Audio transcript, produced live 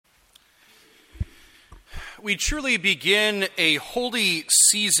We truly begin a holy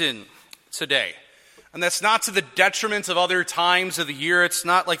season today. And that's not to the detriment of other times of the year. It's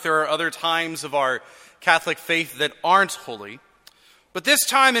not like there are other times of our Catholic faith that aren't holy. But this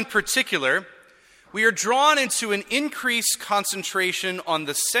time in particular, we are drawn into an increased concentration on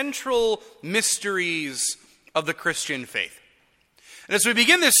the central mysteries of the Christian faith. And as we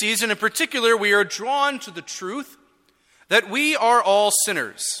begin this season in particular, we are drawn to the truth that we are all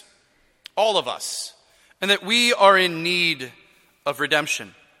sinners, all of us, and that we are in need of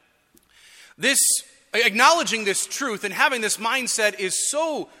redemption. Acknowledging this truth and having this mindset is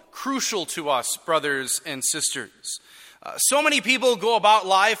so crucial to us, brothers and sisters. So many people go about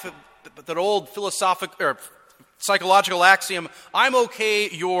life with that old philosophical or psychological axiom, I'm okay,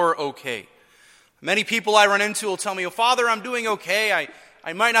 you're okay. Many people I run into will tell me, oh, Father, I'm doing okay.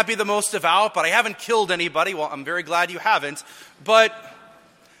 I might not be the most devout, but I haven't killed anybody. Well, I'm very glad you haven't. But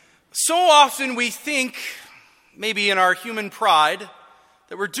so often we think, maybe in our human pride,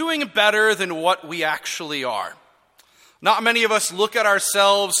 that we're doing better than what we actually are. Not many of us look at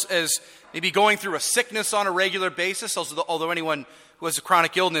ourselves as maybe going through a sickness on a regular basis, although anyone who has a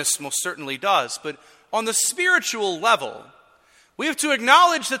chronic illness most certainly does. But on the spiritual level, we have to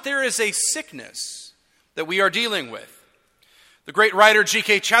acknowledge that there is a sickness that we are dealing with. The great writer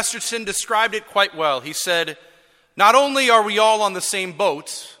G.K. Chesterton described it quite well. He said, not only are we all on the same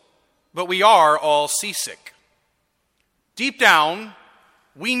boat, but we are all seasick. Deep down,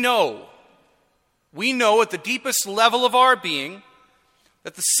 we know at the deepest level of our being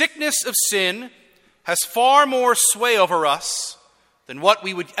that the sickness of sin has far more sway over us than what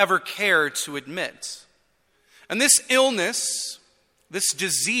we would ever care to admit. And this illness, this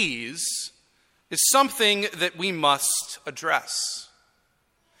disease, is something that we must address.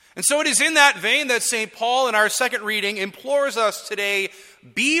 And so it is in that vein that St. Paul in our second reading implores us today,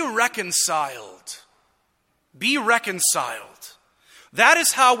 be reconciled. Be reconciled. That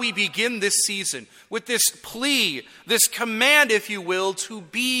is how we begin this season, with this plea, this command, if you will, to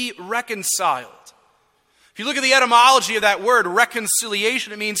be reconciled. If you look at the etymology of that word,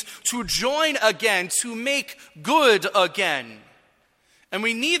 reconciliation, it means to join again, to make good again. And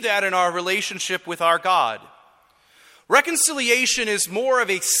we need that in our relationship with our God. Reconciliation is more of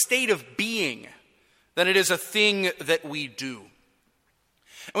a state of being than it is a thing that we do.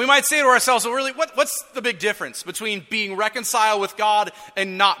 And we might say to ourselves, well, really, what's the big difference between being reconciled with God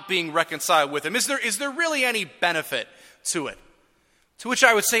and not being reconciled with Him? Is there really any benefit to it? To which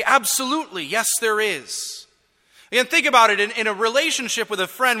I would say, absolutely, yes, there is. Again, think about it. In a relationship with a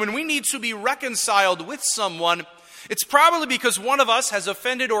friend, when we need to be reconciled with someone, it's probably because one of us has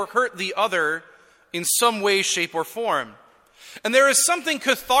offended or hurt the other in some way, shape, or form. And there is something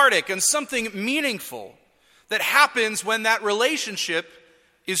cathartic and something meaningful that happens when that relationship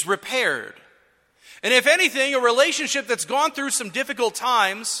is repaired. And if anything, a relationship that's gone through some difficult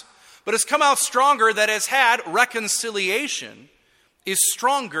times, but has come out stronger, that has had reconciliation, is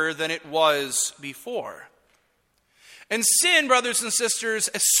stronger than it was before. And sin, brothers and sisters,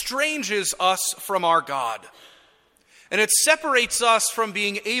 estranges us from our God. And it separates us from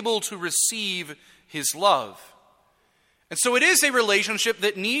being able to receive His love. And so it is a relationship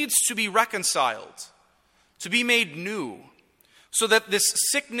that needs to be reconciled, to be made new, so that this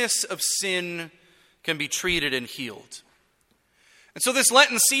sickness of sin can be treated and healed. And so this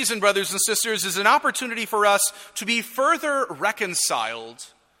Lenten season, brothers and sisters, is an opportunity for us to be further reconciled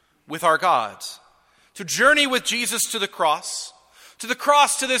with our God, to journey with Jesus to the cross, to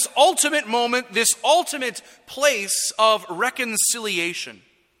this ultimate moment, this ultimate place of reconciliation.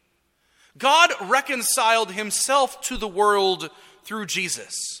 God reconciled Himself to the world through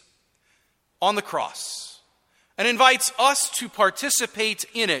Jesus on the cross, and invites us to participate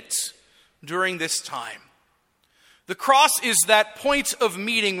in it during this time. The cross is that point of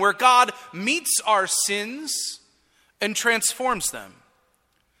meeting where God meets our sins and transforms them.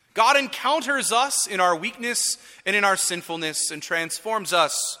 God encounters us in our weakness and in our sinfulness and transforms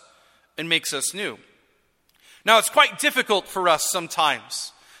us and makes us new. Now, it's quite difficult for us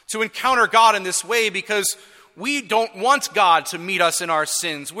sometimes to encounter God in this way because we don't want God to meet us in our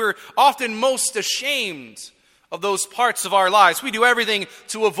sins. We're often most ashamed of those parts of our lives. We do everything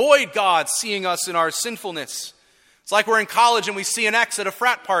to avoid God seeing us in our sinfulness. It's like we're in college and we see an ex at a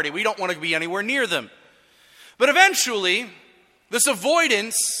frat party. We don't want to be anywhere near them. But eventually, this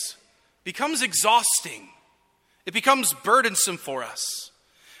avoidance becomes exhausting. It becomes burdensome for us.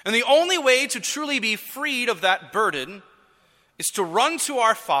 And the only way to truly be freed of that burden is to run to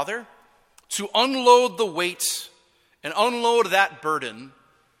our Father, to unload the weight and unload that burden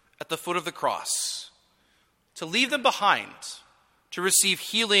at the foot of the cross, to leave them behind, to receive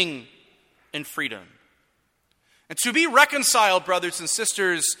healing and freedom. And to be reconciled, brothers and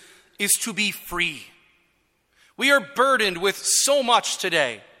sisters, is to be free. We are burdened with so much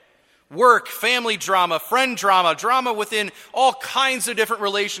today. Work, family drama, friend drama, drama within all kinds of different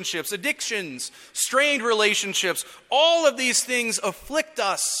relationships, addictions, strained relationships. All of these things afflict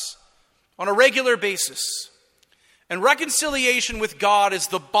us on a regular basis. And reconciliation with God is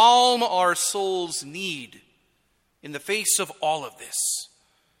the balm our souls need in the face of all of this.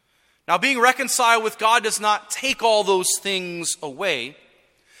 Now, being reconciled with God does not take all those things away,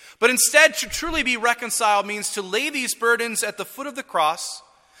 but instead, to truly be reconciled means to lay these burdens at the foot of the cross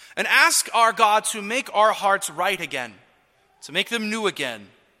and ask our God to make our hearts right again, to make them new again,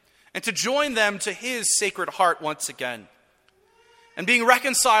 and to join them to his sacred heart once again. And being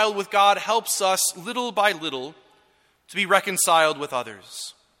reconciled with God helps us little by little to be reconciled with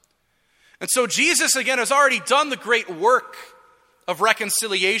others. And so Jesus, again, has already done the great work of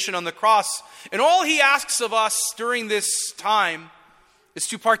reconciliation on the cross. And all he asks of us during this time is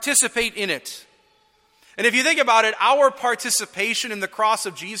to participate in it. And if you think about it, our participation in the cross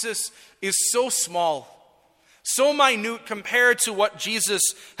of Jesus is so small, so minute compared to what Jesus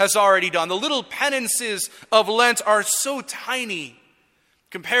has already done. The little penances of Lent are so tiny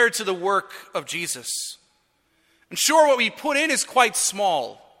compared to the work of Jesus. And sure, what we put in is quite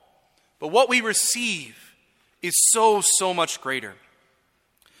small, but what we receive is so much greater.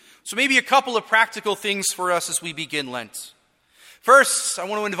 So maybe a couple of practical things for us as we begin Lent. First, I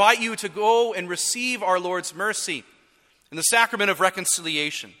want to invite you to go and receive our Lord's mercy in the sacrament of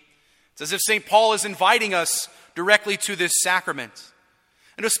reconciliation. It's as if St. Paul is inviting us directly to this sacrament.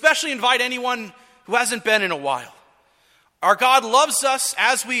 And especially invite anyone who hasn't been in a while. Our God loves us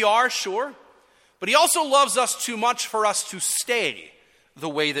as we are, sure, but he also loves us too much for us to stay the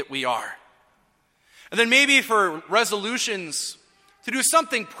way that we are. And then maybe for resolutions, to do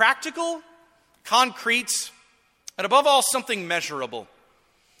something practical, concrete, and above all, something measurable.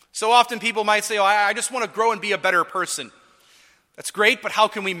 So often people might say, I just want to grow and be a better person. That's great, but how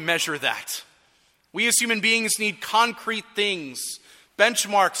can we measure that? We as human beings need concrete things,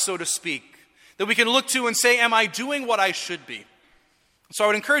 benchmarks, so to speak, that we can look to and say, am I doing what I should be? So I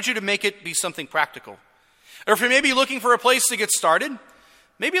would encourage you to make it be something practical. Or if you're maybe looking for a place to get started,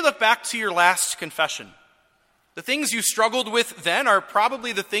 maybe look back to your last confession. The things you struggled with then are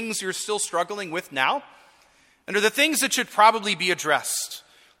probably the things you're still struggling with now, and are the things that should probably be addressed.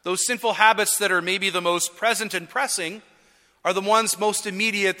 Those sinful habits that are maybe the most present and pressing are the ones most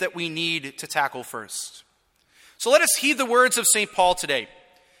immediate that we need to tackle first. So let us heed the words of St. Paul today.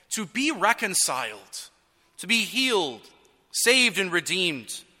 To be reconciled, to be healed, saved and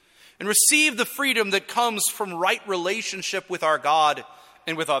redeemed, and receive the freedom that comes from right relationship with our God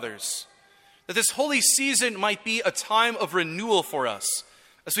and with others. That this holy season might be a time of renewal for us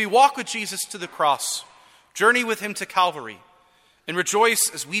as we walk with Jesus to the cross, journey with him to Calvary, and rejoice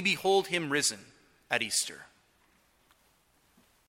as we behold him risen at Easter.